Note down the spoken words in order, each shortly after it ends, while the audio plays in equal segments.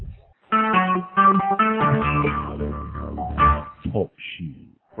Talk shoe.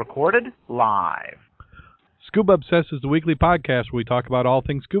 Recorded live. Scuba Obsessed is the weekly podcast where we talk about all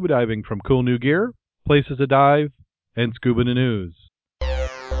things scuba diving, from cool new gear, places to dive, and scuba news.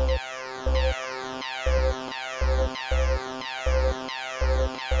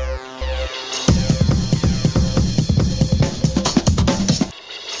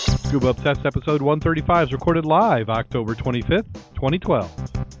 Scuba Obsessed episode 135 is recorded live October 25th, 2012.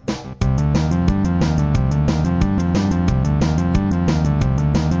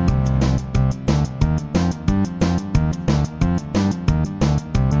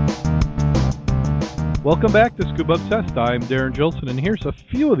 Welcome back to Scuba Obsessed. I'm Darren Gilson, and here's a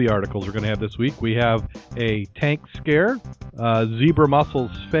few of the articles we're going to have this week. We have a tank scare, zebra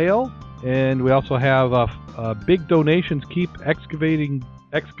mussels fail, and we also have big donations keep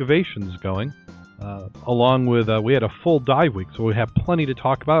excavations going, along with we had a full dive week, so we have plenty to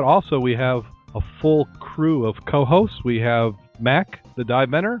talk about. Also, we have a full crew of co-hosts. We have Mac, the dive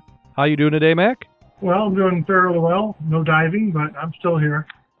mentor. How you doing today, Mac? Well, I'm doing fairly well. No diving, but I'm still here.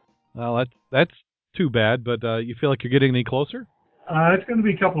 Well, that's too bad, but you feel like you're getting any closer? It's going to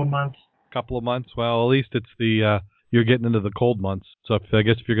be a couple of months. Couple of months? Well, at least it's the you're getting into the cold months. So I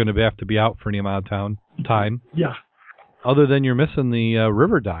guess if you're going to have to be out for any amount of time. Yeah. Other than you're missing the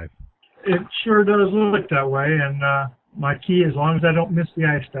river dive. It sure does look that way, and my key, as long as I don't miss the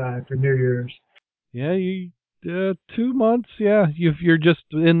ice dive for New Year's. Yeah, 2 months. Yeah, you're just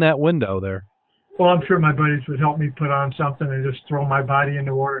in that window there. Well, I'm sure my buddies would help me put on something and just throw my body in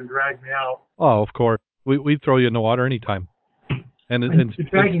the water and drag me out. Oh, of course. We'd throw you in the water anytime. And the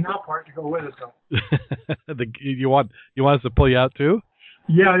dragging out part to go with it, though. You want us to pull you out too?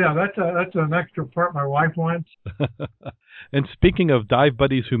 Yeah, that's an extra part my wife wants. And speaking of dive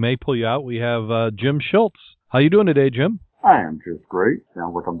buddies who may pull you out, we have Jim Schultz. How you doing today, Jim? I am just great.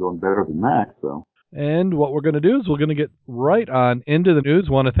 Sounds like I'm doing better than that, so. And what we're going to do is we're going to get right on into the news.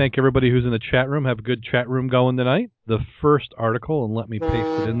 Want to thank everybody who's in the chat room. Have a good chat room going tonight. The first article, and let me paste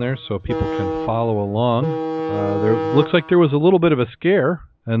it in there so people can follow along. There looks like there was a little bit of a scare,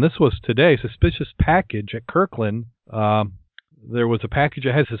 and this was today. Suspicious package at Kirkland. There was a package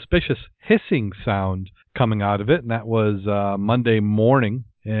that has suspicious hissing sound coming out of it, and that was Monday morning.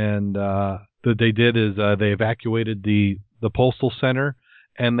 And what they did is they evacuated the postal center,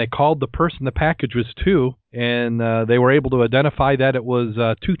 and they called the person the package was to, and they were able to identify that it was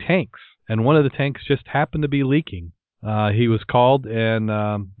 2 tanks, and one of the tanks just happened to be leaking. He was called, and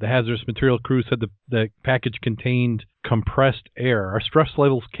the hazardous material crew said the package contained compressed air. Our stress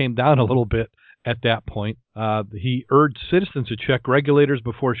levels came down a little bit at that point. He urged citizens to check regulators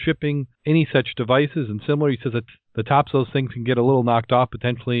before shipping any such devices, and similar, he says that the tops of those things can get a little knocked off,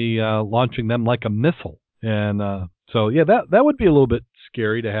 potentially launching them like a missile. And so, yeah, that would be a little bit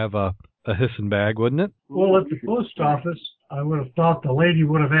scary to have a hissing bag, wouldn't it? Well, at the post office, I would have thought the lady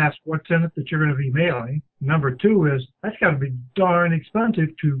would have asked what's in it that you're going to be mailing. Number 2 is, that's got to be darn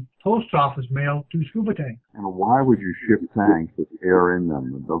expensive to post office mail to scuba tanks. And why would you ship tanks with air in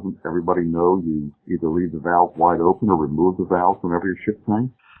them? Doesn't everybody know you either leave the valves wide open or remove the valves whenever you ship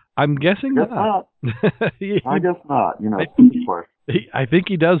tanks? I'm guessing Guess not. I guess not. You know, I think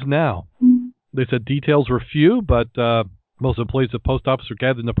he does now. They said details were few, but most employees of the post office were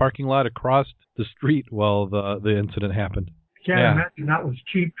gathered in the parking lot across the street while the incident happened. I can't imagine that was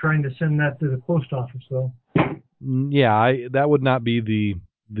cheap trying to send that to the post office, though. Yeah, that would not be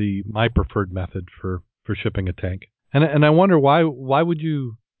my preferred method for shipping a tank. And I wonder why would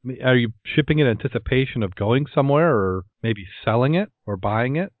you? Are you shipping in anticipation of going somewhere, or maybe selling it or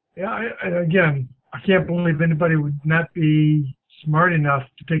buying it? Yeah, again, I can't believe anybody would not be smart enough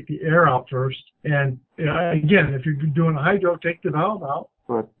to take the air out first. And again, if you're doing a hydro, take the valve out.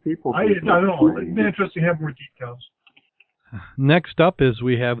 But people, I don't know. It'd be interesting to have more details. Next up is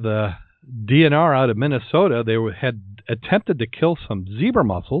we have the DNR out of Minnesota. They had attempted to kill some zebra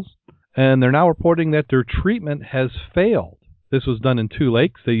mussels, and they're now reporting that their treatment has failed. This was done in 2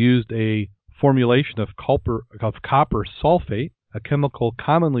 lakes. They used a formulation of copper sulfate, a chemical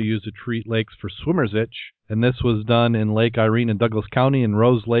commonly used to treat lakes for swimmer's itch, and this was done in Lake Irene in Douglas County and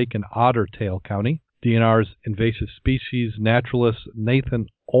Rose Lake in Otter Tail County. DNR's invasive species naturalist Nathan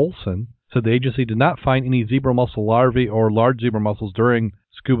Olson said the agency did not find any zebra mussel larvae or large zebra mussels during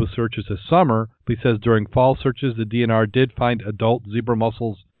scuba searches this summer, but he says during fall searches the DNR did find adult zebra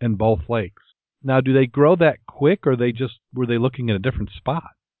mussels in both lakes. Now, do they grow that quick, or were they looking at a different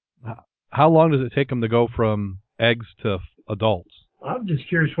spot? How long does it take them to go from eggs to adults? I'm just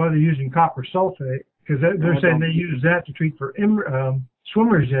curious why they're using copper sulfate, because they're saying they use that to treat for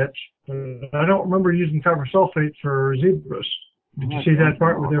swimmer's itch. I don't remember using copper sulfate for zebras. Did you see that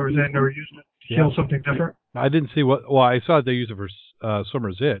part where they were saying they were using it to kill something different? I didn't see what. Well, I saw they use it for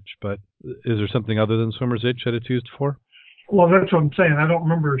swimmer's itch, but is there something other than swimmer's itch that it's used for? Well, that's what I'm saying. I don't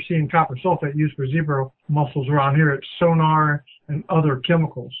remember seeing copper sulfate used for zebra mussels around here. It's sonar and other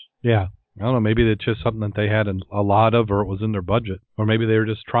chemicals. Yeah. I don't know. Maybe it's just something that they had a lot of, or it was in their budget, or maybe they were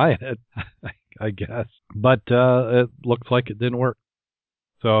just trying it. I guess. But it looks like it didn't work.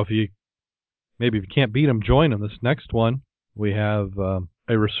 So if you can't beat them, join them. This next one, we have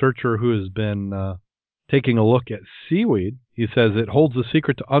a researcher who has been taking a look at seaweed. He says it holds the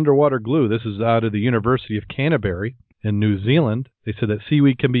secret to underwater glue. This is out of the University of Canterbury in New Zealand. They said that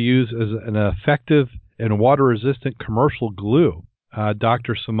seaweed can be used as an effective and water-resistant commercial glue.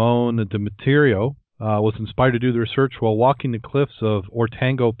 Dr. Simone Demeterio was inspired to do the research while walking the cliffs of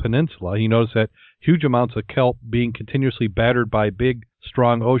Ortango Peninsula. He noticed that huge amounts of kelp being continuously battered by big,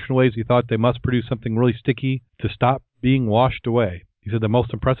 strong ocean waves. He thought they must produce something really sticky to stop being washed away. He said the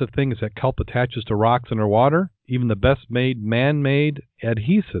most impressive thing is that kelp attaches to rocks underwater. Even the best-made man-made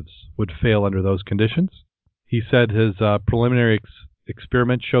adhesives would fail under those conditions. He said his preliminary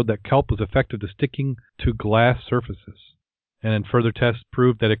experiment showed that kelp was effective to sticking to glass surfaces. And then further tests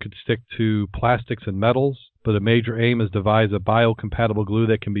proved that it could stick to plastics and metals, but a major aim is to devise a biocompatible glue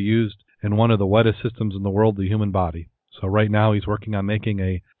that can be used in one of the wettest systems in the world, the human body. So right now he's working on making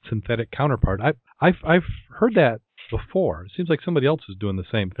a synthetic counterpart. I've heard that before. It seems like somebody else is doing the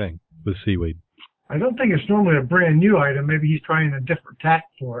same thing with seaweed. I don't think it's normally a brand new item. Maybe he's trying a different tack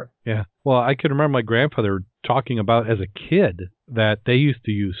for it. Yeah. Well, I can remember my grandfather talking about as a kid that they used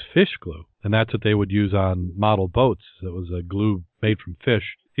to use fish glue, and that's what they would use on model boats. It was a glue made from fish.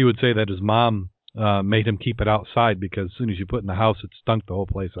 He would say that his mom made him keep it outside because as soon as you put it in the house, it stunk the whole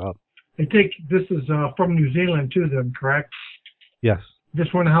place up. I think this is from New Zealand too, then, correct? Yes.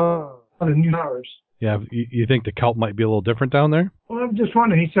 Just wondering how the New Zealanders. Yeah. You think the kelp might be a little different down there? Well, I'm just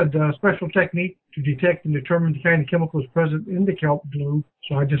wondering. He said special technique to detect and determine the kind of chemicals present in the kelp glue.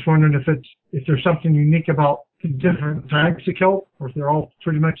 So I just wondered if there's something unique about the different types of kelp, or if they're all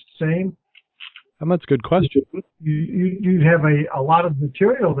pretty much the same. That's a good question. You'd have a lot of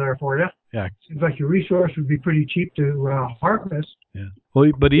material there for you. Yeah. Seems like your resource would be pretty cheap to harvest. Yeah.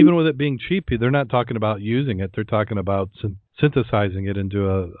 Well, but even with it being cheap, they're not talking about using it. They're talking about synthesizing it into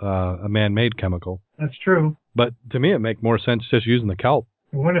a man-made chemical. That's true. But to me, it makes more sense just using the kelp.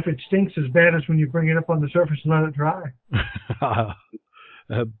 I wonder if it stinks as bad as when you bring it up on the surface and let it dry.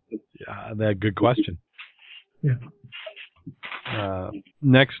 That's a good question. Yeah.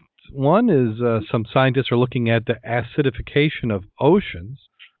 Next one is some scientists are looking at the acidification of oceans.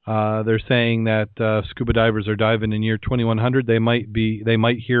 They're saying that scuba divers are diving in year 2100. They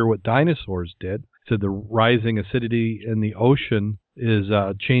might hear what dinosaurs did. So the rising acidity in the ocean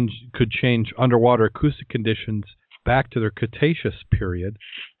could change underwater acoustic conditions back to their Cretaceous period.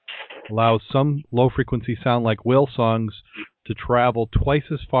 Allows some low-frequency sound like whale songs to travel twice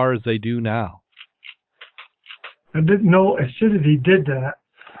as far as they do now. I didn't know acidity did that.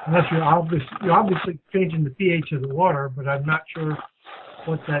 Unless you're obviously changing the pH of the water, but I'm not sure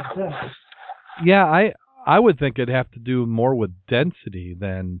what that does. Yeah, I would think it'd have to do more with density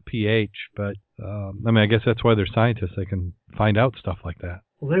than pH, but I guess that's why they're scientists. They can find out stuff like that.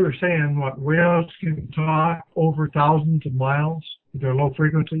 Well, they were saying whales can talk over thousands of miles with their low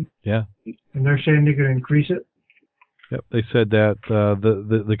frequency. Yeah. And they're saying they can increase it. Yep. They said that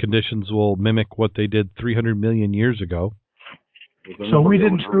the conditions will mimic what they did 300 million years ago. So we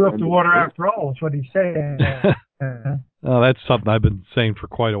didn't screw up the water after all, is what he's saying. Oh, that's something I've been saying for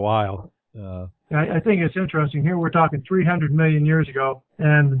quite a while. I think it's interesting. Here we're talking 300 million years ago,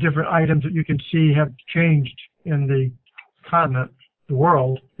 and the different items that you can see have changed in the continent, the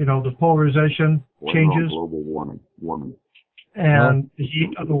world. You know, the polarization changes. Global warming. And the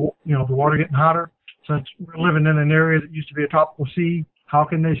heat of the water getting hotter. Since we're living in an area that used to be a tropical sea, how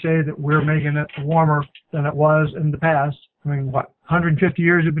can they say that we're making it warmer than it was in the past? 150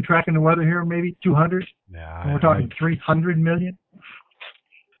 years we've been tracking the weather here, maybe 200? Yeah, and we're talking 300 million?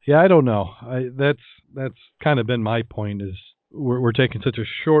 Yeah, I don't know. That's kind of been my point is we're taking such a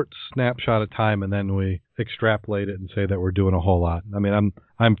short snapshot of time and then we extrapolate it and say that we're doing a whole lot. I mean,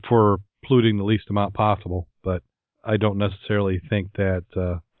 I'm for polluting the least amount possible, but I don't necessarily think that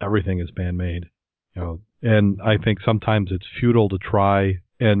everything is man-made. And I think sometimes it's futile to try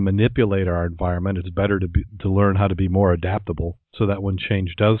and manipulate our environment. It's better to learn how to be more adaptable so that when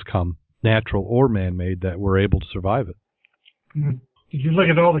change does come, natural or man-made, that we're able to survive it. Mm-hmm. Did you look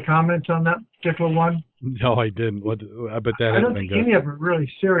at all the comments on that particular one? No, I didn't. I bet that I don't think any of it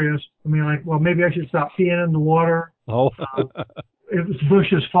really serious. I mean, maybe I should stop peeing in the water. Oh. It was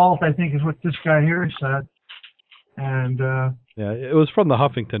Bush's fault, I think, is what this guy here said. And Yeah, it was from the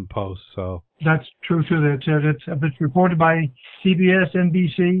Huffington Post, so. That's true too. That said, if it's reported by CBS,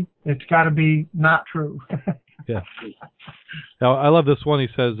 NBC, it's got to be not true. Yeah. Now, I love this one. He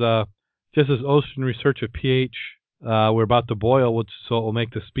says, just as ocean research of pH, we're about to boil, so it will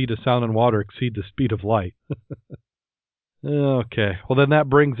make the speed of sound in water exceed the speed of light. Okay. Well, then that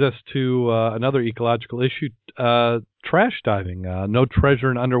brings us to another ecological issue, trash diving. No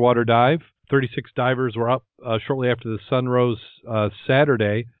treasure in underwater dive. 36 divers were up shortly after the sun rose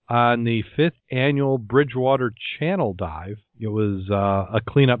Saturday on the 5th annual Bridgewater Channel dive. It was a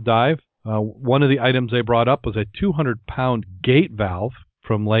cleanup dive. One of the items they brought up was a 200-pound gate valve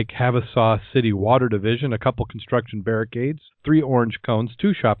from Lake Havasu City Water Division, a couple construction barricades, 3 orange cones,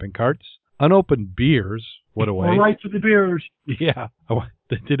 2 shopping carts, unopened beers. What a way. All right for the beers. Yeah.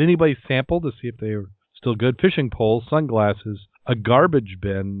 Did anybody sample to see if they were still good? Fishing poles, sunglasses, a garbage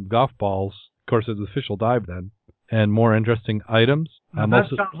bin, golf balls. Of course, it's an official dive then. And more interesting items. Now, that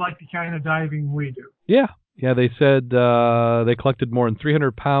sounds like the kind of diving we do. Yeah. Yeah, they said they collected more than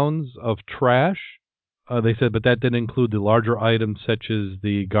 300 pounds of trash. They said, but that didn't include the larger items such as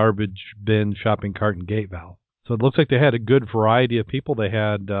the garbage bin, shopping cart, and gate valve. So it looks like they had a good variety of people. They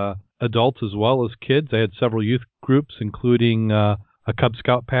had adults as well as kids. They had several youth groups, including a Cub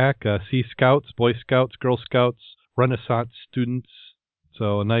Scout pack, Sea Scouts, Boy Scouts, Girl Scouts, Renaissance students.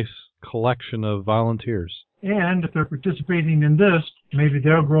 So a nice collection of volunteers. And if they're participating in this, maybe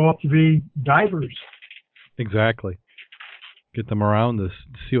they'll grow up to be divers. Exactly. Get them around to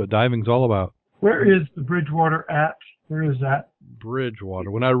see what diving's all about. Where is the Bridgewater at? Where is that?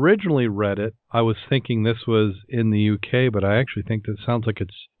 Bridgewater. When I originally read it, I was thinking this was in the UK, but I actually think that sounds like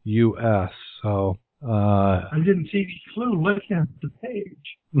it's US. So I didn't see the clue looking at the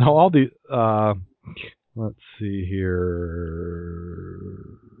page. No, all the let's see here.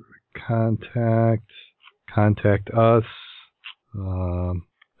 Contact us.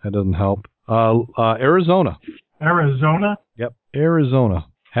 That doesn't help. Arizona. Arizona? Yep, Arizona.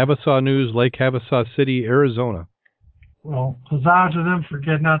 Havasu News, Lake Havasu City, Arizona. Well, huzzah to them for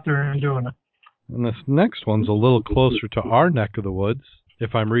getting out there and doing it. And this next one's a little closer to our neck of the woods.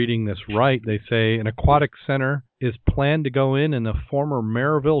 If I'm reading this right, they say an aquatic center is planned to go in the former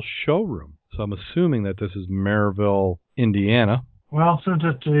Maryville showroom. So I'm assuming that this is Maryville, Indiana. Well, since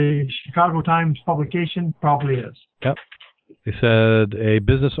it's a Chicago Times publication, probably is. Yep. They said a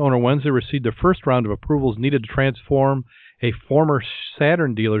business owner Wednesday received the first round of approvals needed to transform a former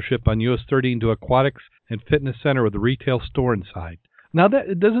Saturn dealership on US 30 into aquatics and fitness center with a retail store inside. Now,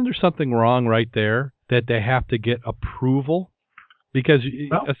 isn't there something wrong right there that they have to get approval? Because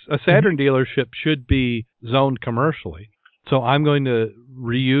a Saturn dealership should be zoned commercially. So I'm going to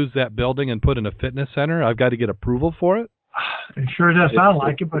reuse that building and put in a fitness center. I've got to get approval for it? It sure does sound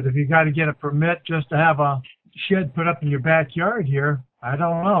like it, but if you got to get a permit just to have a shed put up in your backyard here, I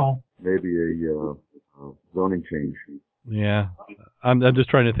don't know. Maybe a zoning change. Yeah. I'm just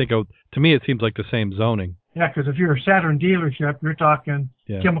trying to think of, to me it seems like the same zoning. Yeah, because if you're a Saturn dealership, you're talking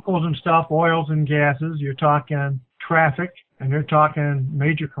chemicals and stuff, oils and gases, you're talking traffic, and you're talking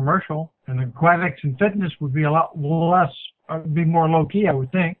major commercial, and aquatics and fitness would be a lot less, be more low-key, I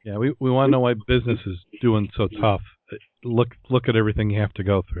would think. Yeah, we want to know why business is doing so tough. Look at everything you have to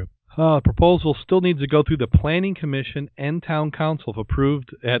go through. The proposal still needs to go through the Planning Commission and Town Council if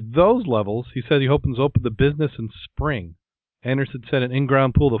approved at those levels. He said he hopes to open the business in spring. Anderson said an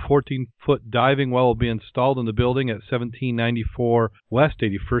in-ground pool, the 14-foot diving well will be installed in the building at 1794 West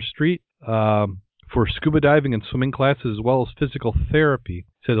 81st Street for scuba diving and swimming classes as well as physical therapy.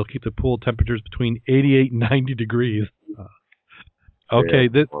 He said they'll keep the pool temperatures between 88 and 90 degrees. Okay,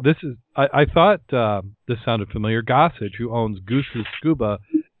 this is. I thought this sounded familiar. Gossage, who owns Goose's Scuba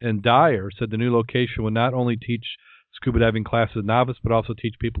in Dyer, said the new location would not only teach scuba diving classes novice, but also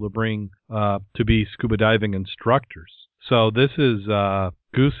teach people to bring to be scuba diving instructors. So this is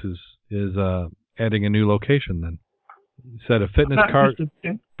Goose's is adding a new location. Then he said a fitness cart.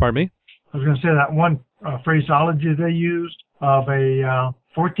 Pardon me. I was going to say that one phraseology they used of a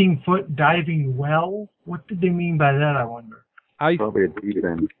 14-foot diving well. What did they mean by that? I wonder. Probably a deep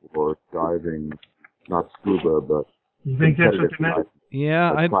end for diving, not scuba, but. You think that's what they meant?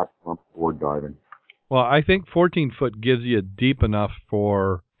 Yeah, platform for diving. Well, I think 14-foot gives you deep enough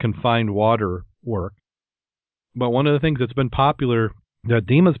for confined water work. But one of the things that's been popular that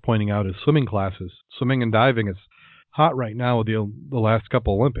Dima's pointing out is swimming classes. Swimming and diving is hot right now with the last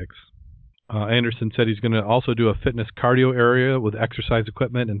couple Olympics. Anderson said he's going to also do a fitness cardio area with exercise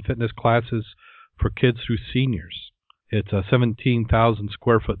equipment and fitness classes for kids through seniors. It's a 17,000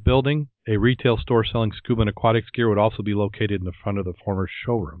 square foot building. A retail store selling scuba and aquatics gear would also be located in the front of the former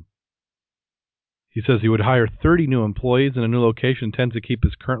showroom. He says he would hire 30 new employees in a new location, intends to keep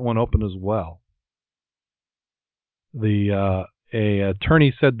his current one open as well. A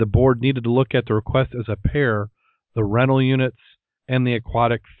attorney said the board needed to look at the request as a pair, the rental units and the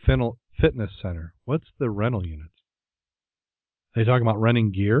aquatic fitness center. What's the rental units? Are they talking about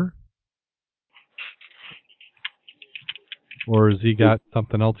renting gear? Or has he got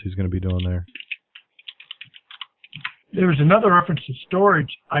something else he's going to be doing there? There was another reference to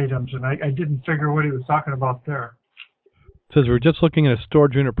storage items, and I didn't figure what he was talking about there. It says we're just looking at a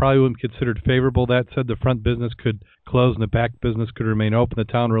storage unit, probably wouldn't be considered favorable. That said, the front business could close and the back business could remain open. The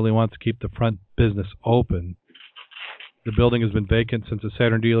town really wants to keep the front business open. The building has been vacant since the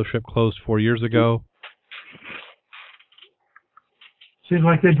Saturn dealership closed 4 years ago. Seems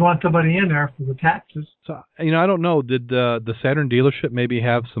like they'd want somebody in there for the taxes. So, I don't know. Did the Saturn dealership maybe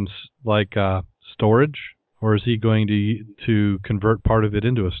have some storage, or is he going to convert part of it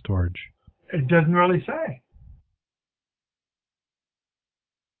into a storage? It doesn't really say.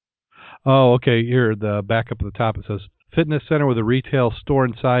 Oh, okay. Here, the back up at the top, it says fitness center with a retail store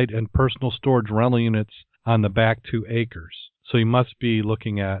inside and personal storage rental units on the back 2 acres. So you must be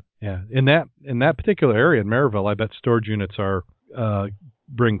looking at in that particular area in Maryville. I bet storage units are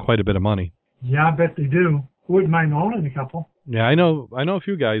bring quite a bit of money. Yeah, I bet they do. Wouldn't mind owning a couple. Yeah, I know a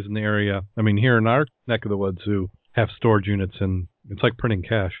few guys in the area. I mean, here in our neck of the woods who have storage units, and it's like printing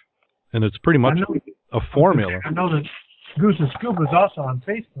cash, and it's pretty much a formula. I know that Goose and Scuba is also on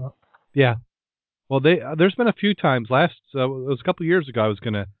Facebook. Yeah. Well, there's been a few times. It was a couple of years ago.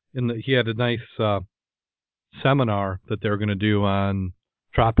 He had a nice seminar that they were going to do on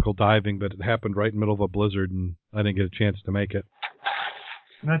tropical diving, but it happened right in the middle of a blizzard, and I didn't get a chance to make it.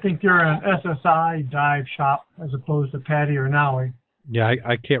 And I think they're an SSI dive shop as opposed to Patty or Nowie. Yeah,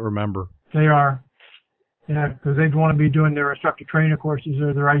 I can't remember. They are. Yeah, because they'd want to be doing their instructor trainer courses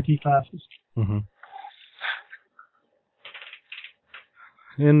or their IT classes. Mm-hmm.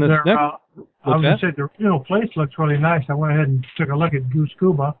 And the I was going to say, the place looks really nice. I went ahead and took a look at Goose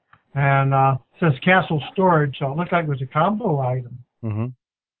Scuba, and it says Castle Storage, so it looked like it was a combo item. Mm-hmm.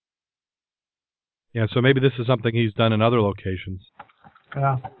 Yeah, so maybe this is something he's done in other locations.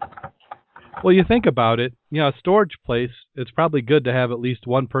 Yeah. Well, you think about it, a storage place, it's probably good to have at least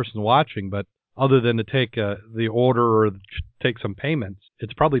one person watching, but other than to take the order or take some payments,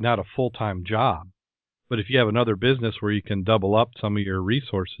 it's probably not a full-time job. But if you have another business where you can double up some of your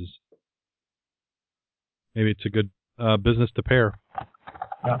resources, maybe it's a good business to pair.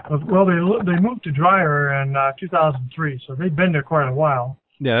 Yeah. Well, they moved to Dreyer in 2003, so they've been there quite a while.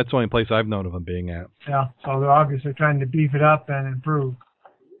 Yeah, that's the only place I've known of them being at. Yeah, so they're obviously trying to beef it up and improve.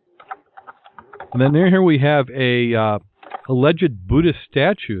 And then here we have a alleged Buddhist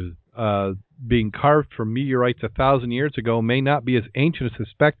statue being carved from meteorites 1,000 years ago, may not be as ancient as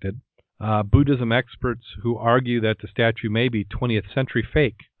suspected. Buddhism experts who argue that the statue may be 20th century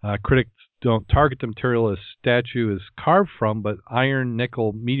fake. Critics don't target the material the statue is carved from, but iron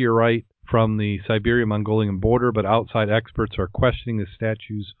nickel meteorite from the Siberia-Mongolian border, but outside experts are questioning the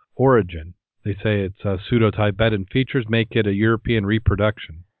statue's origin. They say its pseudo-Tibetan features make it a European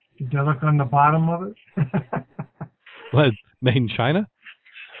reproduction. Did you look on the bottom of it? What, made in China?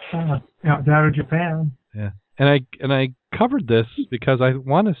 That or Japan. Yeah. And I covered this because I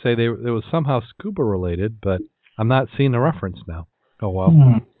want to say there was somehow scuba related, but I'm not seeing the reference now. Oh, well.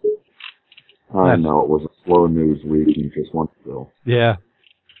 I know it was a slow news week and just went to go. Yeah.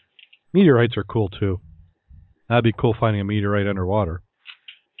 Meteorites are cool, too. That'd be cool finding a meteorite underwater.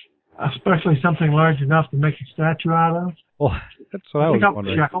 Especially something large enough to make a statue out of. Well, that's what I was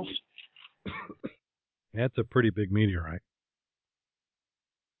wondering. Shekels. That's a pretty big meteorite.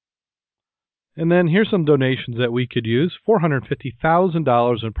 And then here's some donations that we could use.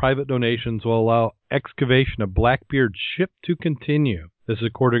 $450,000 in private donations will allow excavation of Blackbeard ship to continue. This is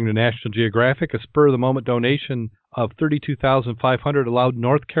according to National Geographic. A spur-of-the-moment donation of $32,500 allowed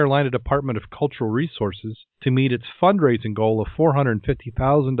North Carolina Department of Cultural Resources to meet its fundraising goal of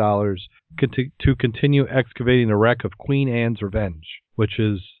 $450,000 to continue excavating the wreck of Queen Anne's Revenge, which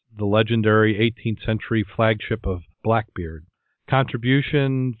is the legendary 18th century flagship of Blackbeard.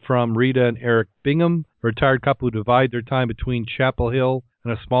 Contribution from Rita and Eric Bingham, a retired couple who divide their time between Chapel Hill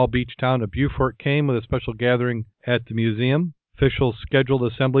and a small beach town of Beaufort, came with a special gathering at the museum. Officials scheduled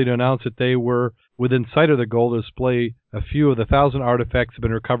assembly to announce that they were within sight of the goal to display a few of the 1,000 artifacts that have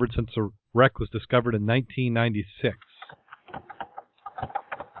been recovered since the wreck was discovered in 1996.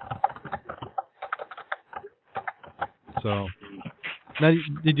 So, now,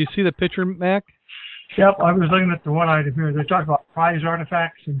 did you see the picture, Mac? Yep, I was looking at the one item here. They talk about prize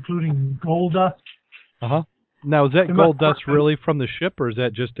artifacts, including gold dust. Uh-huh. Now, is that gold dust really from the ship, or is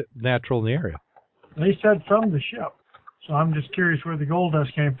that just natural in the area? They said from the ship. So I'm just curious where the gold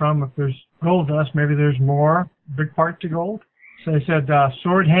dust came from. If there's gold dust, maybe there's more big parts of gold. So they said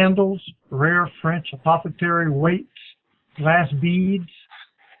sword handles, rare French apothecary weights, glass beads,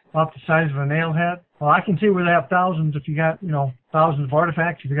 about the size of a nail head. Well, I can see where they have thousands if you got, thousands of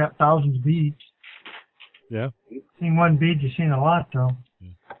artifacts, if you got thousands of beads. Yeah. Seeing one bead, you've seen a lot, though.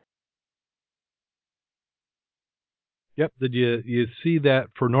 Yep. Did you see that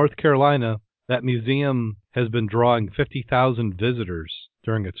for North Carolina, that museum has been drawing 50,000 visitors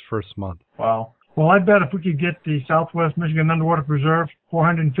during its first month? Wow. Well, I bet if we could get the Southwest Michigan Underwater Preserve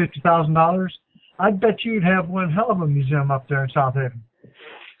 $450,000, I'd bet you'd have one hell of a museum up there in South Haven.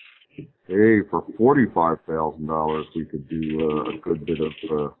 Hey, for $45,000, we could do a good bit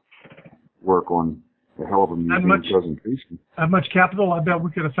of work on a hell of a museum presentation. That much capital, I bet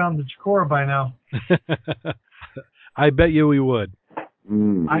we could have found the Chikora by now. I bet you we would.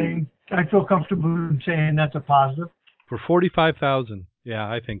 Mm. I feel comfortable in saying that's a positive. For 45,000, yeah,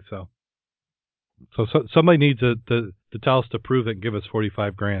 I think so. So somebody needs to tell us to prove it and give us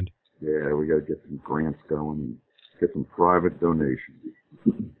 45 grand. Yeah, we got to get some grants going and get some private donations.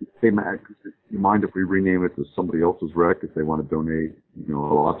 Hey, Matt, you mind if we rename it to somebody else's wreck if they want to donate,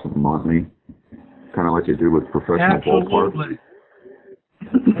 lots of money, kind of like they do with professional ballparks? Absolutely.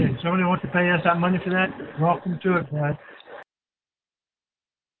 Hey, if somebody wants to pay us that money for that, welcome to it, Brad.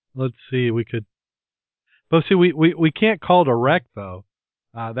 Let's see, we could. But see, we can't call it a wreck though.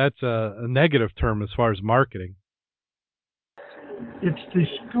 That's a negative term as far as marketing. It's the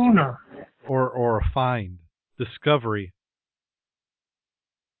schooner. Or a find, discovery.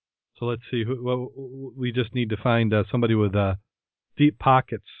 So let's see. We just need to find somebody with deep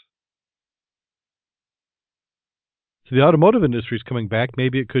pockets. So the automotive industry is coming back.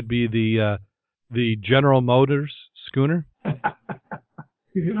 Maybe it could be the General Motors schooner.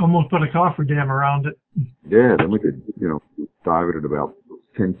 You could almost put a cofferdam around it. Yeah, then we could, dive it at about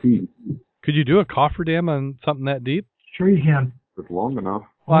 10 feet. Could you do a cofferdam on something that deep? Sure you can. It's long enough.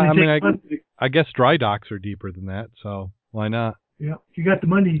 Well, I guess dry docks are deeper than that, so why not? Yeah, if you got the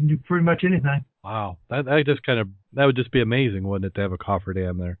money, you can do pretty much anything. Wow, that would just be amazing, wouldn't it, to have a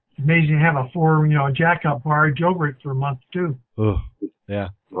cofferdam there? It's amazing to have a jack-up barge over it for a month too. Ugh, yeah.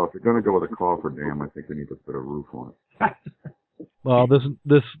 Well, if you're going to go with a cofferdam, I think we need to put a roof on it. Well,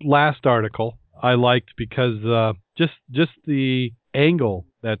 this last article I liked because just the angle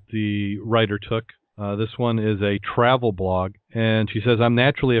that the writer took. This one is a travel blog, and she says, "I'm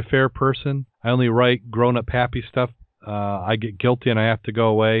naturally a fair person. I only write grown-up happy stuff. I get guilty and I have to go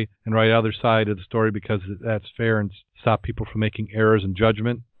away and write the other side of the story because that's fair and stop people from making errors in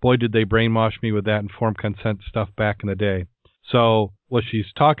judgment. Boy, did they brainwash me with that informed consent stuff back in the day." So what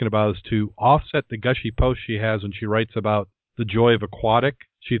she's talking about is to offset the gushy post she has when she writes about the joy of aquatic.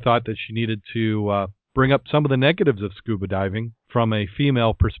 She thought that she needed to bring up some of the negatives of scuba diving from a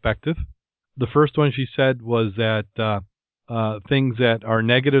female perspective. The first one she said was that things that are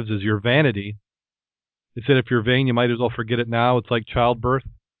negatives is your vanity. They said if you're vain, you might as well forget it now. It's like childbirth.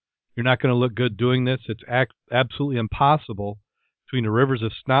 You're not going to look good doing this. It's absolutely impossible. Between the rivers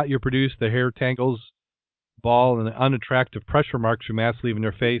of snot you produce, the hair tangles, ball, and the unattractive pressure marks your mask leaving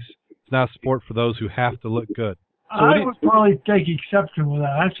their face, it's not a sport for those who have to look good. So I would probably take exception with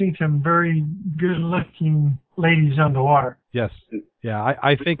that. I've seen some very good-looking ladies underwater. Yes. Yeah,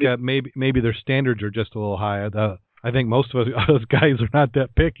 I think maybe their standards are just a little high. I think most of us guys are not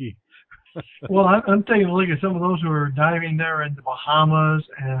that picky. Well, I'm taking a look at some of those who are diving there in the Bahamas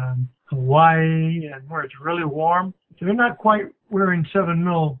and Hawaii and where it's really warm. They're not quite wearing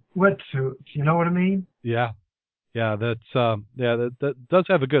 7mm wetsuits. You know what I mean? Yeah. Yeah, that does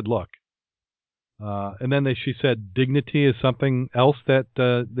have a good look. And then she said dignity is something else that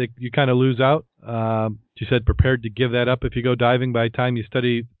you kind of lose out. She said prepared to give that up if you go diving. By the time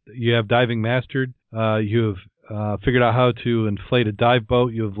you have diving mastered. You have figured out how to inflate a dive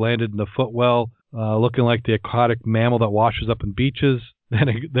boat. You have landed in the footwell, looking like the aquatic mammal that washes up in beaches. Then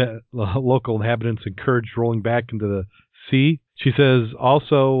the local inhabitants encouraged rolling back into the sea. She says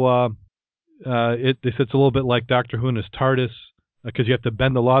also they said it's a little bit like Doctor Who and his TARDIS. Because you have to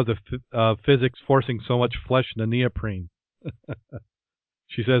bend the laws of physics, forcing so much flesh in the neoprene.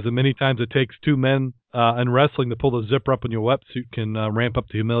 She says that many times it takes two men in wrestling to pull the zipper up in your wetsuit can ramp up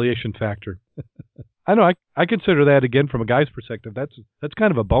the humiliation factor. I know. I consider that, again, from a guy's perspective, that's kind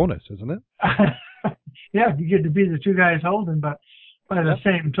of a bonus, isn't it? Yeah, you get to be the two guys holding, but by the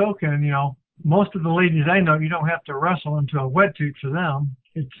same token, most of the ladies I know, you don't have to wrestle into a wetsuit for them.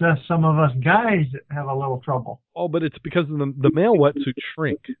 It's just some of us guys that have a little trouble. Oh, but it's because of the male wetsuits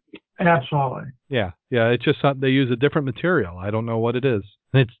shrink. Absolutely. Yeah, it's just something they use a different material. I don't know what it is.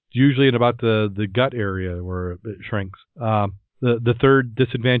 It's usually in about the gut area where it shrinks. The third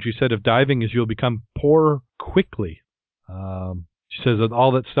disadvantage you said of diving is you'll become poor quickly. She says that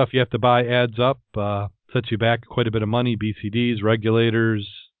all that stuff you have to buy adds up, sets you back quite a bit of money, BCDs, regulators,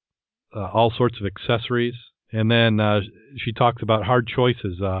 all sorts of accessories. And then she talks about hard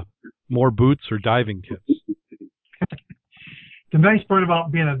choices, more boots or diving kits. The nice part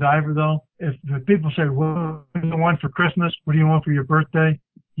about being a diver, though, if the people say, what do you want for Christmas? What do you want for your birthday?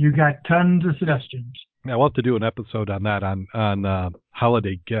 You got tons of suggestions. Yeah, we'll have to do an episode on that, on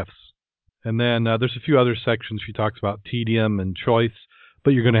holiday gifts. And then there's a few other sections she talks about tedium and choice,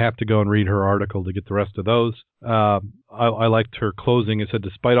 but you're going to have to go and read her article to get the rest of those. I liked her closing. It said,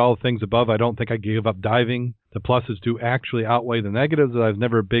 despite all the things above, I don't think I gave up diving. The pluses do actually outweigh the negatives. I was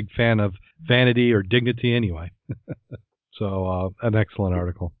never a big fan of vanity or dignity anyway. So an excellent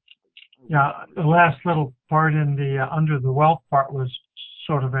article. Yeah, the last little part in the under the wealth part was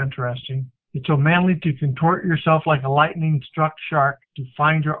sort of interesting. It's so manly to contort yourself like a lightning-struck shark to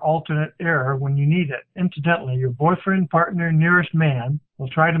find your alternate error when you need it. Incidentally, your boyfriend, partner, nearest man will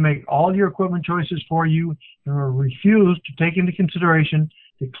try to make all your equipment choices for you and will refuse to take into consideration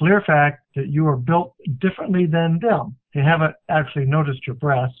the clear fact that you are built differently than them. They haven't actually noticed your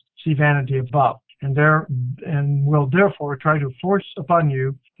breasts, see vanity above, and will therefore try to force upon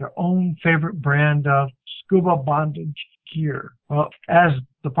you their own favorite brand of scuba bondage gear. Well, as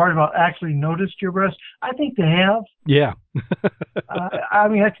the part about actually noticed your breasts, I think they have. Yeah. I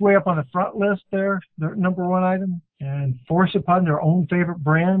mean, that's way up on the front list there, their number one item. And force upon their own favorite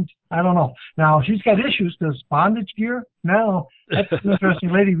brand. I don't know. Now, she's got issues because bondage gear. Now, that's an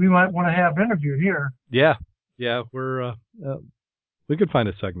interesting lady we might want to have interviewed here. Yeah. We could find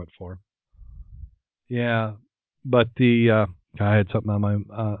a segment for her. Yeah, but I had something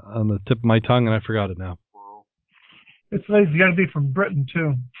on the tip of my tongue and I forgot it now. It's lady's got to be from Britain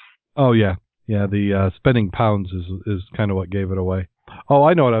too. Oh yeah. The spending pounds is kind of what gave it away. Oh,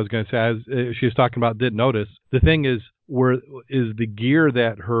 I know what I was going to say. As she was talking about, did notice the thing is is the gear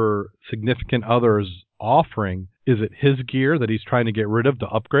that her significant other is offering? Is it his gear that he's trying to get rid of to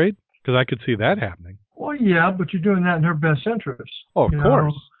upgrade? Because I could see that happening. Well, yeah, but you're doing that in her best interest. Oh, of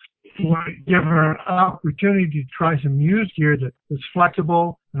course. You want to give her an opportunity to try some used gear that is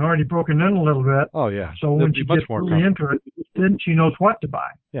flexible and already broken in a little bit. Oh, yeah. So when she gets really into it, then she knows what to buy.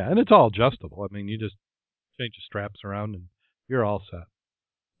 Yeah, and it's all adjustable. I mean, you just change the straps around and you're all set.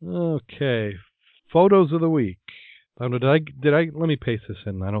 Okay, photos of the week. Did I? Let me paste this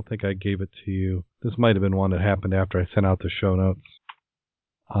in. I don't think I gave it to you. This might have been one that happened after I sent out the show notes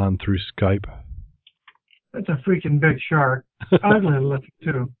on through Skype. That's a freaking big shark. Ugly looking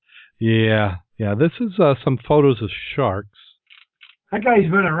too. Yeah. This is some photos of sharks. That guy's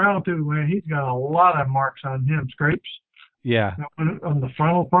been around too, man. He's got a lot of marks on him, scrapes. Yeah. On the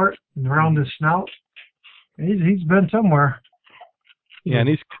frontal part and around his snout. He's been somewhere. Yeah, and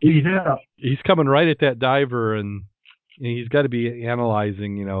he's coming right at that diver, and he's got to be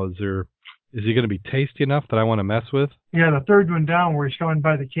analyzing. Is he going to be tasty enough that I want to mess with? Yeah, the third one down where he's coming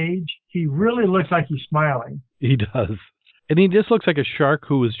by the cage, he really looks like he's smiling. He does. And he just looks like a shark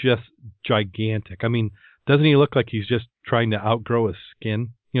who is just gigantic. I mean, doesn't he look like he's just trying to outgrow his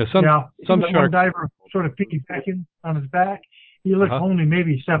skin? Some shark. One diver sort of piggybacking on his back. He looks only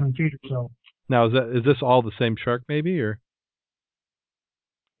maybe 7 feet or so. Now, is this all the same shark, maybe, or?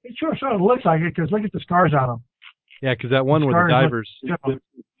 It sure sort of looks like it because look at the scars on him. Yeah, because that one where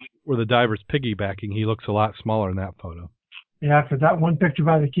the diver's piggybacking, he looks a lot smaller in that photo. Yeah, because that one picture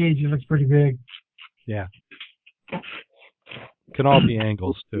by the cage, he looks pretty big. Yeah. Can all be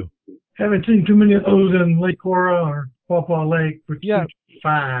angles, too. Haven't seen too many of those in Lake Cora or Pawpaw Lake, but yeah,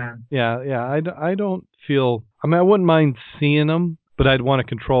 fine. Yeah. I don't feel. I mean, I wouldn't mind seeing them, but I'd want to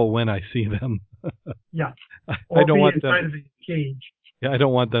control when I see them. Yeah. I don't want them inside of the cage. Yeah, I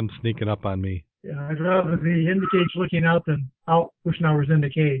don't want them sneaking up on me. Yeah, I'd rather be in the cage looking out than out pushing hours in the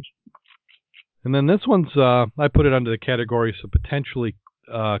cage. And then this one's, I put it under the categories of potentially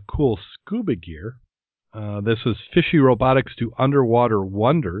cool scuba gear. This is Fishy Robotics Do Underwater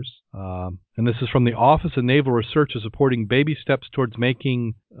Wonders. And this is from the Office of Naval Research supporting baby steps towards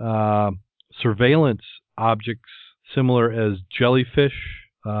making surveillance objects similar as jellyfish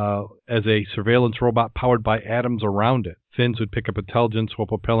as a surveillance robot powered by atoms around it. Fins would pick up intelligence while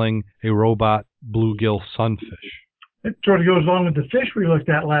propelling a robot bluegill sunfish. It sort of goes along with the fish we looked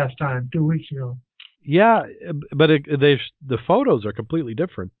at last time, 2 weeks ago. Yeah, but the photos are completely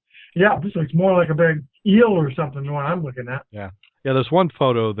different. Yeah, this looks more like a big eel or something than what I'm looking at. Yeah, there's one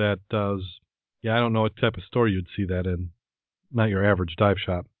photo that does, I don't know what type of store you'd see that in. Not your average dive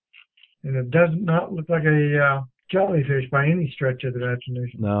shop. And it does not look like a jellyfish by any stretch of the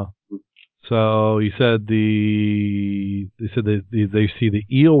imagination. No. So he said they see the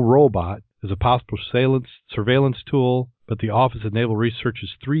eel robot as a possible surveillance tool, but the Office of Naval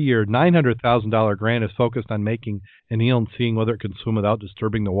Research's 3-year, $900,000 grant is focused on making an eel and seeing whether it can swim without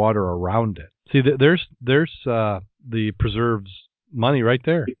disturbing the water around it. See, there's the preserves money right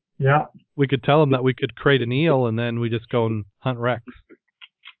there. Yeah. We could tell them that we could create an eel and then we just go and hunt wrecks.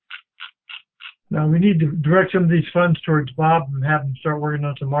 Now we need to direct some of these funds towards Bob and have him start working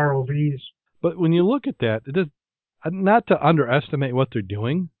on some ROVs. But when you look at that, it is not to underestimate what they're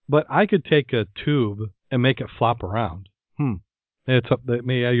doing, but I could take a tube and make it flop around. It's up.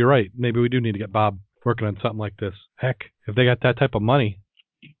 Yeah, you're right. Maybe we do need to get Bob working on something like this. Heck, if they got that type of money.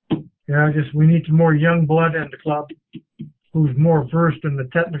 Yeah, we need some more young blood in the club who's more versed in the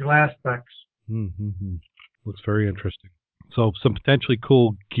technical aspects. Mm-hmm. Looks very interesting. So some potentially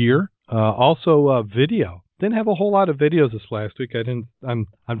cool gear. Also video. Didn't have a whole lot of videos this last week. I'm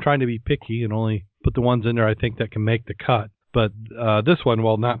trying to be picky and only put the ones in there I think that can make the cut. But this one,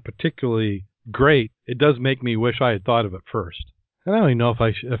 while not particularly great, it does make me wish I had thought of it first. And I don't even know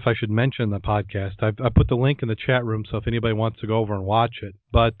if I should mention the podcast. I put the link in the chat room, so if anybody wants to go over and watch it.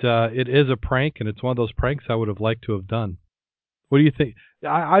 But it is a prank, and it's one of those pranks I would have liked to have done. What do you think?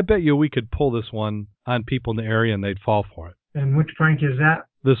 I bet you we could pull this one on people in the area, and they'd fall for it. And which prank is that?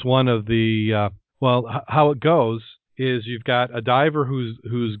 This one of the how it goes is you've got a diver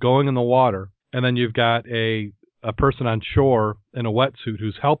who's going in the water, and then you've got a person on shore in a wetsuit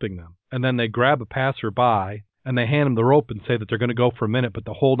who's helping them. And then they grab a passerby and they hand him the rope and say that they're going to go for a minute, but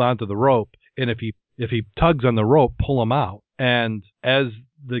they'll hold on to the rope. And if he tugs on the rope, pull him out. And after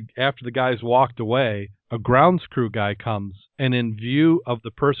the guys walked away, a grounds crew guy comes and in view of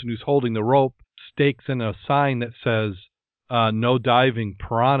the person who's holding the rope stakes in a sign that says no diving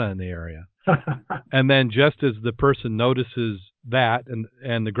piranha in the area. And then just as the person notices that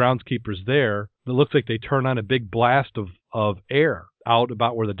and the groundskeeper's there, it looks like they turn on a big blast of air out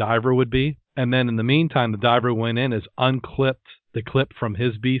about where the diver would be. And then in the meantime, the diver went in, has unclipped the clip from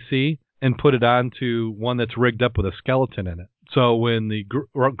his BC and put it onto one that's rigged up with a skeleton in it. So when the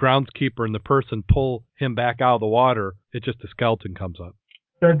groundskeeper and the person pull him back out of the water, it's just a skeleton comes up.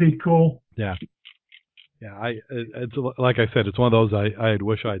 That'd be cool. Yeah. Yeah, it's like I said, it's one of those I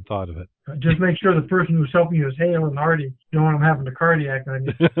wish I'd thought of it. Just make sure the person who's helping you is Hale and Hardy. You don't want them having a cardiac on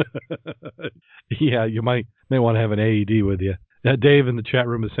you. Yeah, you may want to have an AED with you. Dave in the chat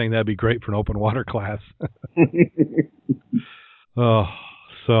room is saying that'd be great for an open water class. Well,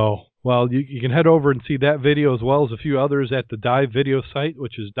 you can head over and see that video as well as a few others at the Dive Video site,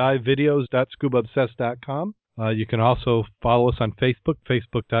 which is divevideos.scubaobsessed.com. You can also follow us on Facebook,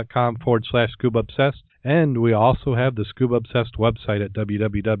 facebook.com/ScubaObsessed. And we also have the Scuba Obsessed website at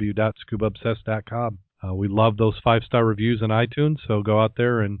www.scubaobsessed.com. We love those 5-star reviews on iTunes, so go out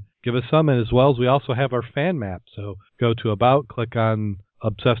there and give us some. And as well as we also have our fan map. So go to About, click on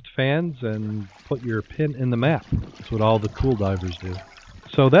Obsessed Fans, and put your pin in the map. That's what all the cool divers do.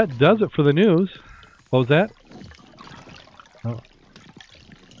 So that does it for the news. What was that? Oh.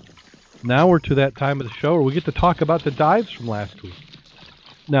 Now we're to that time of the show where we get to talk about the dives from last week.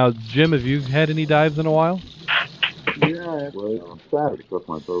 Now, Jim, have you had any dives in a while? Yeah, well, Saturday took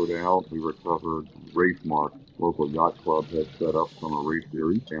my boat out. We recovered race marks. Local yacht club had set up from a race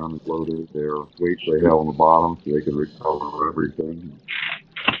series down and loaded their weights they held on the bottom so they could recover everything.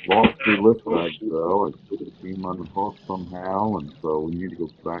 Lost 3 lift bags though. I put the team unhooked somehow, and so we need to go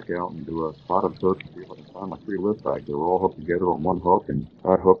back out and do a bottom search to see if I can find my 3 lift bags. They were all hooked together on one hook, and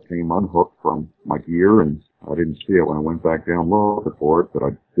that hook came unhooked from my gear, and I didn't see it when I went back down looking for it, but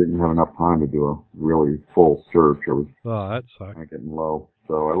I didn't have enough time to do a really full search. I was that sucks. Getting low.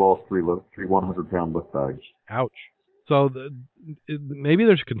 So I lost 3 100-pound lift bags. Ouch. So maybe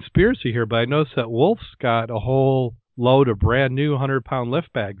there's a conspiracy here, but I noticed that Wolf's got a whole load of brand new 100-pound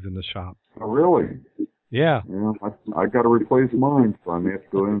lift bags in the shop. Oh, really? Yeah. Yeah, I got to replace mine, so I may have to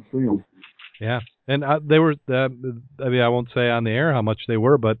go in and see them. Yeah, and they were, I mean, I won't say on the air how much they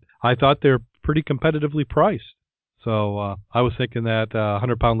were, but I thought they were pretty competitively priced. So I was thinking that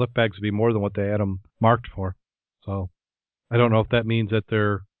 100-pound lift bags would be more than what they had them marked for. So I don't know if that means that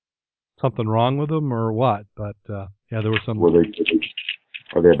there's something wrong with them or what, but yeah, there were some.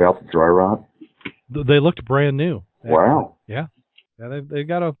 Are they about to dry rot? They looked brand new. Wow. Yeah, they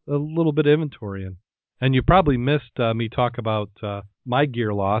got a little bit of inventory in. And you probably missed me talk about my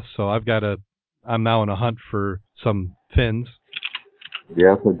gear loss, so I'm now on a hunt for some fins.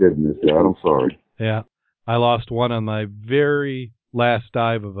 Yes, I did miss that. I'm sorry. Yeah, I lost one on my very last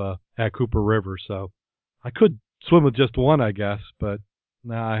dive at Cooper River, so I could swim with just one, I guess, but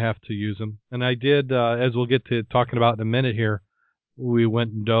Now I have to use them. And I did, as we'll get to talking about in a minute here, we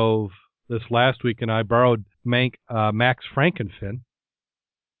went and dove this last week, and I borrowed Max Frankenfin.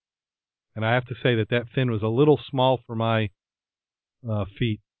 And I have to say that fin was a little small for my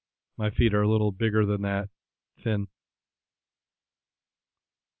feet. My feet are a little bigger than that fin.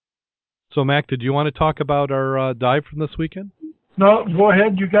 So, Mac, did you want to talk about our dive from this weekend? No, go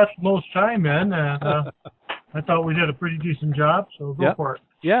ahead. You got the most time in, and I thought we did a pretty decent job, so go for it.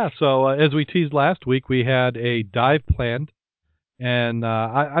 Yeah, so as we teased last week, we had a dive planned. And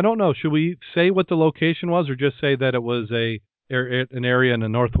I don't know, should we say what the location was or just say that it was an area in the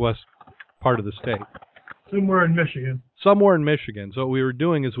northwest part of the state? Somewhere in Michigan. Somewhere in Michigan. So what we were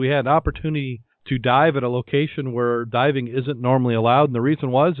doing is we had an opportunity to dive at a location where diving isn't normally allowed. And the reason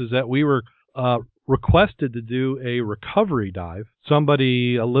is that we were requested to do a recovery dive.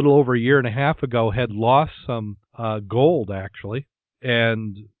 Somebody a little over a year and a half ago had lost some gold, actually.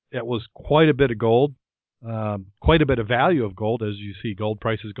 And it was quite a bit of gold. Quite a bit of value of gold, as you see gold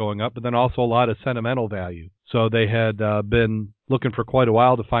prices going up, but then also a lot of sentimental value. So they had been looking for quite a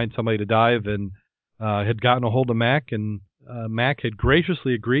while to find somebody to dive, and had gotten a hold of Mac, and Mac had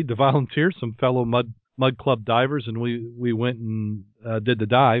graciously agreed to volunteer some fellow Mud Club divers, and we went and did the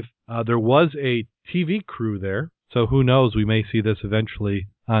dive. There was a TV crew there, so who knows, we may see this eventually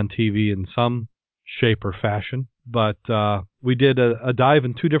on TV in some shape or fashion. But we did a dive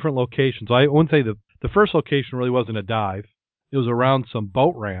in two different locations. I wouldn't say the first location really wasn't a dive. It was around some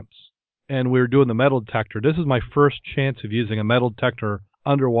boat ramps, and we were doing the metal detector. This is my first chance of using a metal detector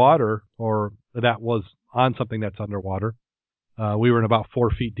underwater, or that was on something that's underwater. We were in about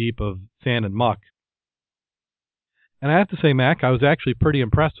 4 feet deep of sand and muck. And I have to say, Mac, I was actually pretty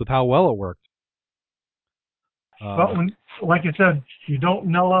impressed with how well it worked. But like you said, you don't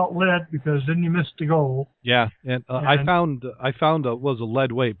null out lead because then you miss the goal. Yeah, and I found was a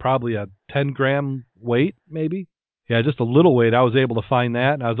lead weight, probably a 10-gram weight, maybe. Yeah, just a little weight. I was able to find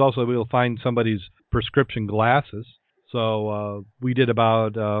that, and I was also able to find somebody's prescription glasses. So we did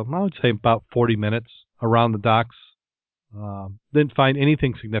about, I would say about 40 minutes around the docks. Didn't find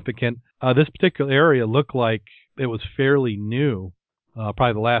anything significant. This particular area looked like it was fairly new.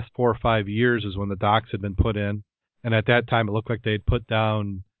 Probably the last 4 or 5 years is when the docks had been put in. And at that time, it looked like they'd put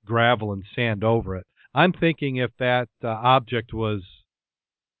down gravel and sand over it. I'm thinking if that object was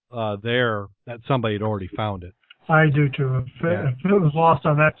there, that somebody had already found it. I do too. If it was lost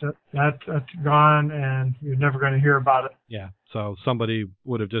on that's gone, and you're never going to hear about it. Yeah. So somebody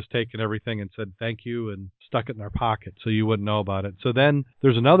would have just taken everything and said thank you and stuck it in their pocket, so you wouldn't know about it. So then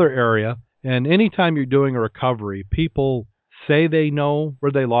there's another area, and anytime you're doing a recovery, people say they know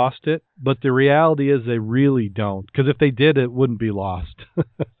where they lost it, but the reality is they really don't. Because if they did, it wouldn't be lost.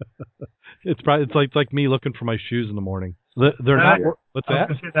 It's like me looking for my shoes in the morning. They're not. What's that? I was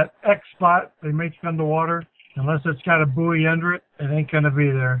going to say that X spot they make you underwater. Unless it's got a buoy under it, it ain't going to be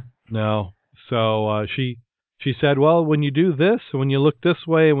there. No. So she said, well, when you do this, when you look this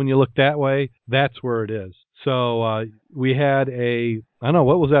way, and when you look that way, that's where it is. So we had I don't know,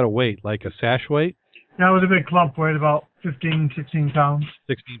 what was that a weight? Like a sash weight? Yeah, it was a big clump weight, about 15, 16 pounds.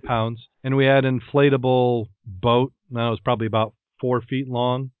 16 pounds. And we had an inflatable boat. That was probably about 4 feet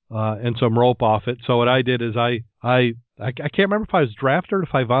long, and some rope off it. So what I did is I can't remember if I was drafted or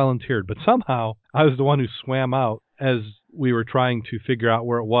if I volunteered, but somehow I was the one who swam out as we were trying to figure out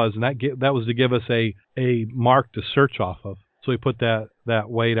where it was, and that was to give us a mark to search off of. So we put that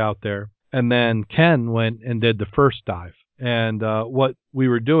weight out there. And then Ken went and did the first dive. And what we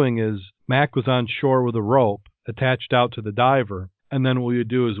were doing is Mac was on shore with a rope attached out to the diver, and then what we would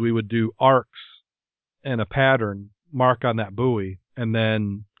do is we would do arcs and a pattern mark on that buoy, and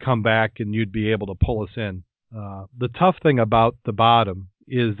then come back and you'd be able to pull us in. The tough thing about the bottom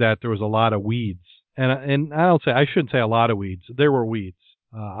is that there was a lot of weeds. And I shouldn't say a lot of weeds. There were weeds.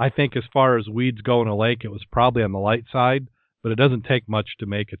 I think as far as weeds go in a lake, it was probably on the light side, but it doesn't take much to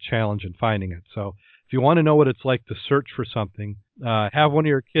make a challenge in finding it. So if you want to know what it's like to search for something, have one of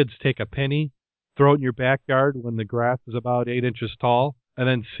your kids take a penny, throw it in your backyard when the grass is about 8 inches tall, and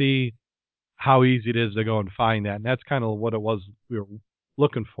then see how easy it is to go and find that. And that's kind of what it was we were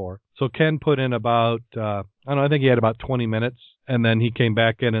looking for. So Ken put in about, I think he had about 20 minutes, and then he came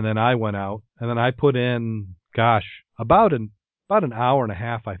back in, and then I went out, and then I put in, about an hour and a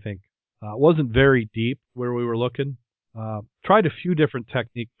half, I think. It wasn't very deep where we were looking. Tried a few different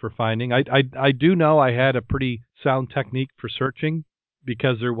techniques for finding. I do know I had a pretty sound technique for searching,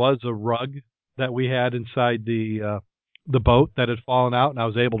 because there was a rug that we had inside the boat that had fallen out, and I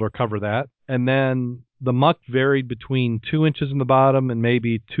was able to recover that. And then the muck varied between 2 inches in the bottom and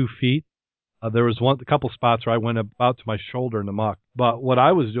maybe 2 feet. There was a couple spots where I went about to my shoulder in the muck. But what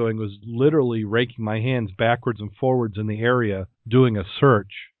I was doing was literally raking my hands backwards and forwards in the area doing a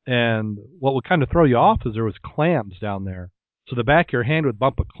search. And what would kind of throw you off is there was clams down there. So the back of your hand would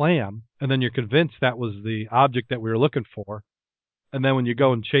bump a clam, and then you're convinced that was the object that we were looking for. And then when you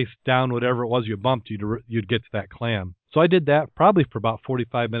go and chase down whatever it was you bumped, you'd get to that clam. So I did that probably for about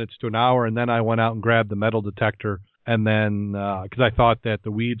 45 minutes to an hour, and then I went out and grabbed the metal detector. And then, because I thought that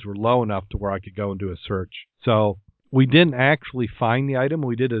the weeds were low enough to where I could go and do a search. So we didn't actually find the item.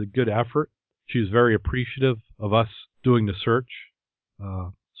 We did a good effort. She was very appreciative of us doing the search.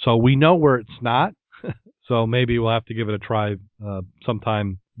 So we know where it's not. So maybe we'll have to give it a try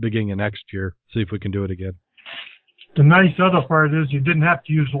sometime beginning of next year, see if we can do it again. The nice other part is you didn't have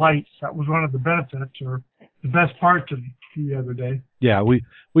to use lights. That was one of the benefits or the best part of the other day. Yeah, we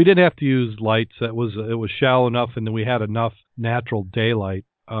didn't have to use lights. It was shallow enough, and then we had enough natural daylight.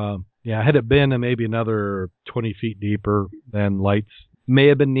 Had it been maybe another 20 feet deeper, then lights may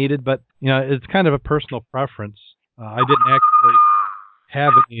have been needed. But it's kind of a personal preference. I didn't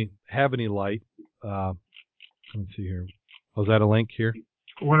actually have any light. Let me see here. Was that a link here?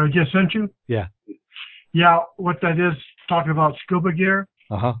 What I just sent you? Yeah. Yeah, what that is, talking about scuba gear.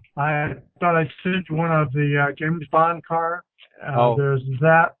 Uh-huh. I thought I'd send you one of the James Bond car. Oh. There's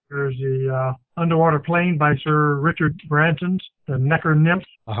that. There's the underwater plane by Sir Richard Branson's, the Necker Nymph.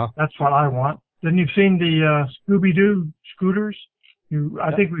 Uh-huh. That's what I want. Then you've seen the Scooby-Doo scooters.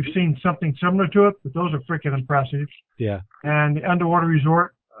 I think we've seen something similar to it, but those are freaking impressive. Yeah. And the underwater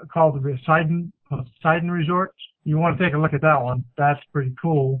resort called the Poseidon Resort. You want to take a look at that one. That's pretty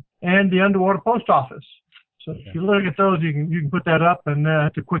cool. And the underwater post office. So if you look at those, you can put that up, and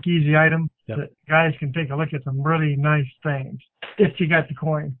it's a quick, easy item that guys can take a look at some really nice things if you got the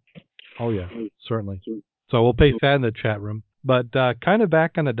coin. Oh, yeah, certainly. So we'll paste that in the chat room. But kind of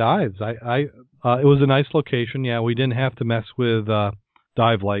back on the dives, it was a nice location. Yeah, we didn't have to mess with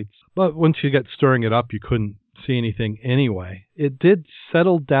dive lights. But once you get stirring it up, you couldn't see anything anyway. It did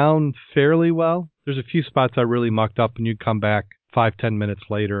settle down fairly well. There's a few spots I really mucked up, and you'd come back 5-10 minutes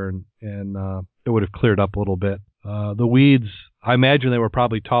later, and it would have cleared up a little bit. The weeds, I imagine they were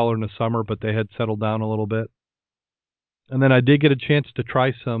probably taller in the summer, but they had settled down a little bit. And then I did get a chance to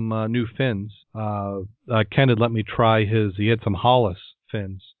try some new fins. Ken had let me try he had some Hollis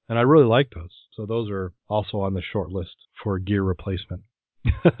fins, and I really like those. So those are also on the short list for gear replacement.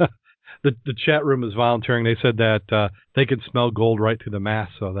 The chat room is volunteering. They said that they can smell gold right through the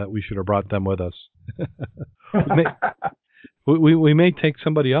mask, so that we should have brought them with us. We may take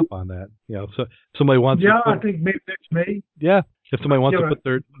somebody up on that. So if somebody wants. Yeah, I think maybe next May. Yeah, if somebody wants to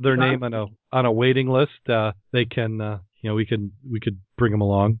put their name on a waiting list, they can. We could bring them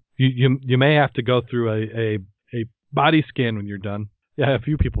along. You may have to go through a body scan when you're done. Yeah, a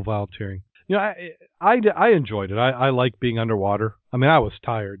few people volunteering. I enjoyed it. I like being underwater. I mean, I was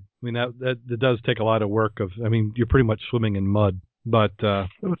tired. I mean, that does take a lot of work. You're pretty much swimming in mud. But it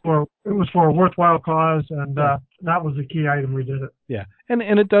was for a worthwhile cause, and that was the key item. We did it. Yeah, and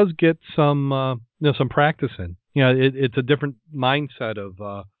it does get some practice in. It's a different mindset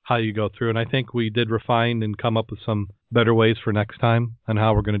of how you go through, and I think we did refine and come up with some better ways for next time on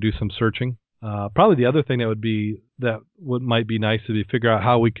how we're going to do some searching. Probably the other thing might be nice is to figure out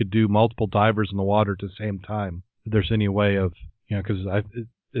how we could do multiple divers in the water at the same time. If there's any way of, because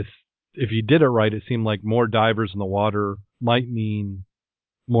if you did it right, it seemed like more divers in the water might mean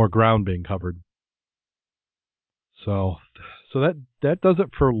more ground being covered. So that does it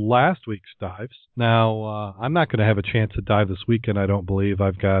for last week's dives. Now, I'm not going to have a chance to dive this weekend, I don't believe.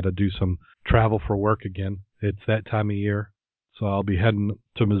 I've got to do some travel for work again. It's that time of year. So I'll be heading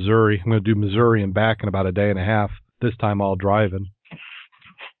to Missouri. I'm going to do Missouri and back in about a day and a half, this time all driving.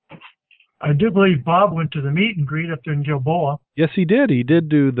 I do believe Bob went to the meet and greet up there in Gilboa. Yes, he did. He did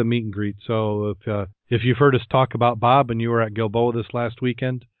do the meet and greet. So if you've heard us talk about Bob and you were at Gilboa this last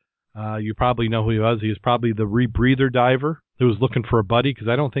weekend, you probably know who he was. He was probably the rebreather diver who was looking for a buddy, because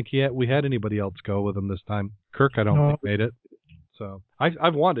I don't think we had anybody else go with him this time. Kirk, I don't think, made it. So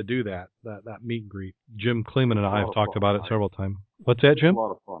I've wanted to do that meet and greet. Jim Kleeman and I have talked about it several times. What's that, Jim? It's a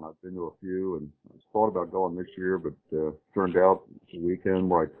lot of fun. I've been to a few, and I thought about going this year, but turned out it's a weekend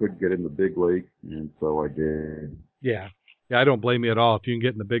where I could get in the big lake, and so I did. Yeah, I don't blame you at all. If you can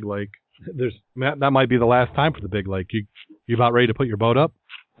get in the big lake, that might be the last time for the big lake. You about ready to put your boat up?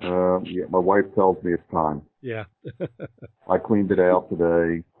 Yeah, my wife tells me it's time. Yeah. I cleaned it out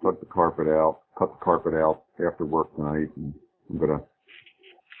today, took the carpet out, cut the carpet out after work tonight, and I'm going to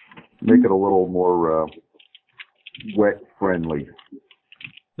make it a little more wet friendly.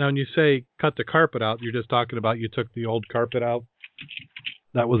 Now, when you say cut the carpet out, you're just talking about you took the old carpet out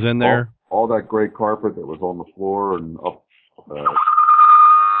that was in there? all that gray carpet that was on the floor and up,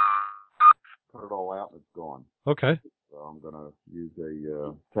 cut it all out and it's gone. Okay. So I'm going to use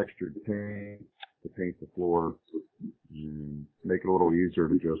a textured paint to paint the floor and make it a little easier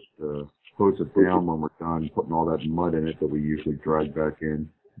to just hose it down when we're done putting all that mud in it that we usually drag back in.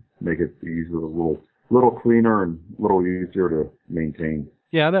 Make it easier, a little cleaner and a little easier to maintain.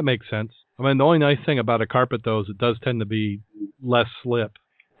 Yeah, that makes sense. I mean, the only nice thing about a carpet, though, is it does tend to be less slip.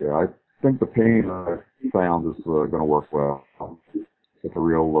 Yeah, I think the paint I found is going to work well. It's a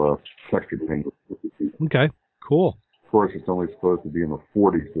real textured paint. Okay, cool. Of course, it's only supposed to be in the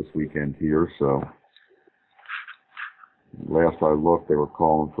 40s this weekend here, so last I looked, they were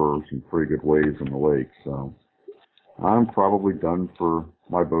calling for some pretty good waves in the lake, so I'm probably done for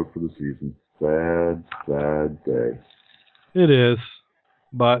my boat for the season. Sad, sad day. It is,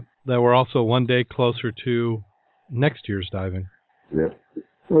 but we're also one day closer to next year's diving. Yep.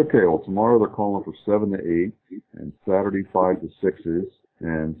 Okay, well, tomorrow they're calling for 7 to 8, and Saturday 5 to 6s,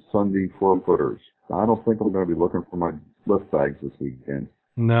 and Sunday 4-footers. I don't think I'm going to be looking for my lift bags this weekend.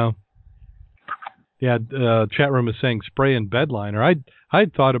 No. Yeah, chat room is saying spray and bed liner.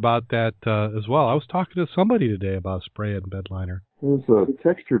 I'd thought about that as well. I was talking to somebody today about spray and bed liner. There's a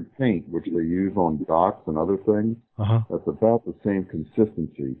textured paint which they use on docks and other things. That's about the same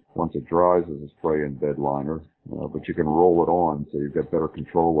consistency once it dries as a spray and bed liner, but you can roll it on so you get better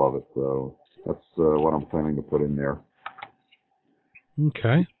control of it. So that's what I'm planning to put in there.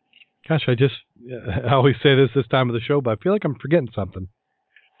 Okay. Gosh, I always say this time of the show, but I feel like I'm forgetting something.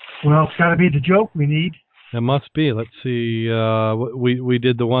 Well, it's got to be the joke we need. It must be. Let's see. We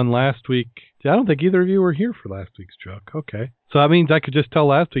did the one last week. I don't think either of you were here for last week's joke. Okay. So that means I could just tell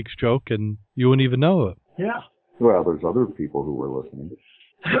last week's joke and you wouldn't even know it. Yeah. Well, there's other people who were listening.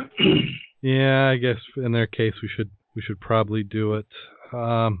 Yeah, I guess in their case we should probably do it.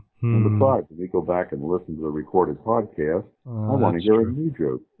 And besides, if we go back and listen to the recorded podcast, I want to hear a new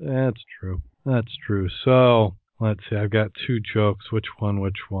joke. That's true. So let's see. I've got two jokes. Which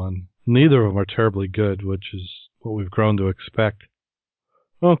one? Neither of them are terribly good, which is what we've grown to expect.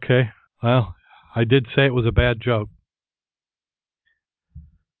 Okay. Well, I did say it was a bad joke.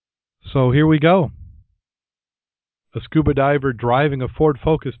 So here we go. A scuba diver driving a Ford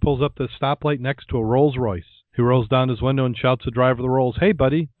Focus pulls up the stoplight next to a Rolls Royce. He rolls down his window and shouts to the driver of the Rolls, "Hey,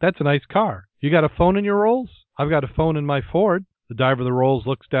 buddy, that's a nice car. You got a phone in your Rolls?" "I've got a phone in my Ford." The driver of the Rolls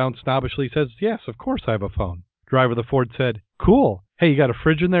looks down snobbishly, says, "Yes, of course I have a phone." Driver of the Ford said, "Cool. Hey, you got a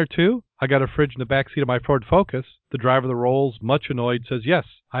fridge in there too?" "I got a fridge in the back seat of my Ford Focus." The driver of the Rolls, much annoyed, says, "Yes,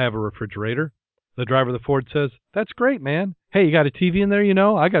 I have a refrigerator." The driver of the Ford says, "That's great, man. Hey, you got a TV in there, you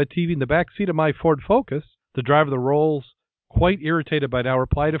know? I got a TV in the back seat of my Ford Focus." The driver of the Rolls, quite irritated by now,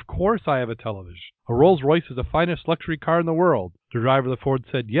 replied, "Of course I have a television. A Rolls Royce is the finest luxury car in the world." The driver of the Ford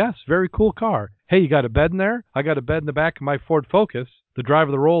said, "Yes, very cool car. Hey, you got a bed in there?" "I got a bed in the back of my Ford Focus." The driver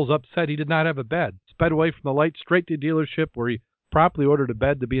of the Rolls, upset he did not have a bed, sped away from the light straight to the dealership where he promptly ordered a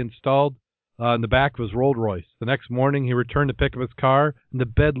bed to be installed in the back of his Rolls Royce. The next morning he returned to pick up his car, and the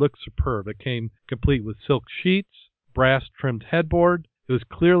bed looked superb. It came complete with silk sheets, brass-trimmed headboard. It was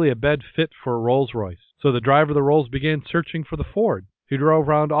clearly a bed fit for a Rolls Royce. So the driver of the Rolls began searching for the Ford. He drove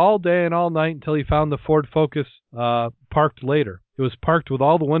around all day and all night until he found the Ford Focus parked later. It was parked with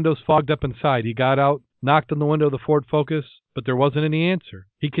all the windows fogged up inside. He got out, knocked on the window of the Ford Focus, but there wasn't any answer.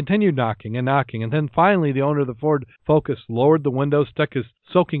 He continued knocking, and then finally the owner of the Ford Focus lowered the window, stuck his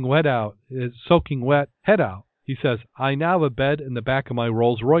soaking wet head out. He says, "I now have a bed in the back of my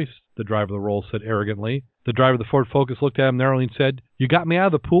Rolls Royce," the driver of the Rolls said arrogantly. The driver of the Ford Focus looked at him narrowly and said, "You got me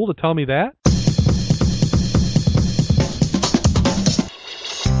out of the pool to tell me that?"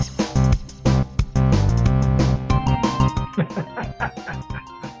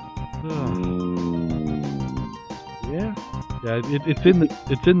 Yeah,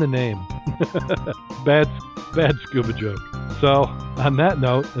 it's in the name. Bad scuba joke. So, on that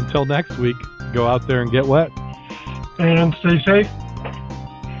note, until next week, go out there and get wet. And stay safe.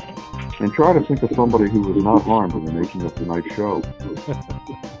 And try to think of somebody who was not harmed in the making of tonight's show.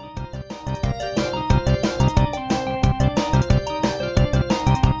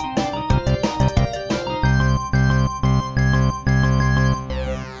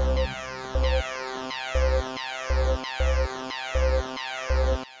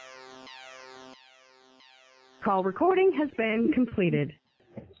 Call recording has been completed.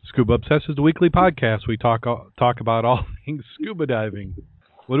 Scuba Obsessed is the weekly podcast. We talk about all things scuba diving.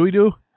 What do we do?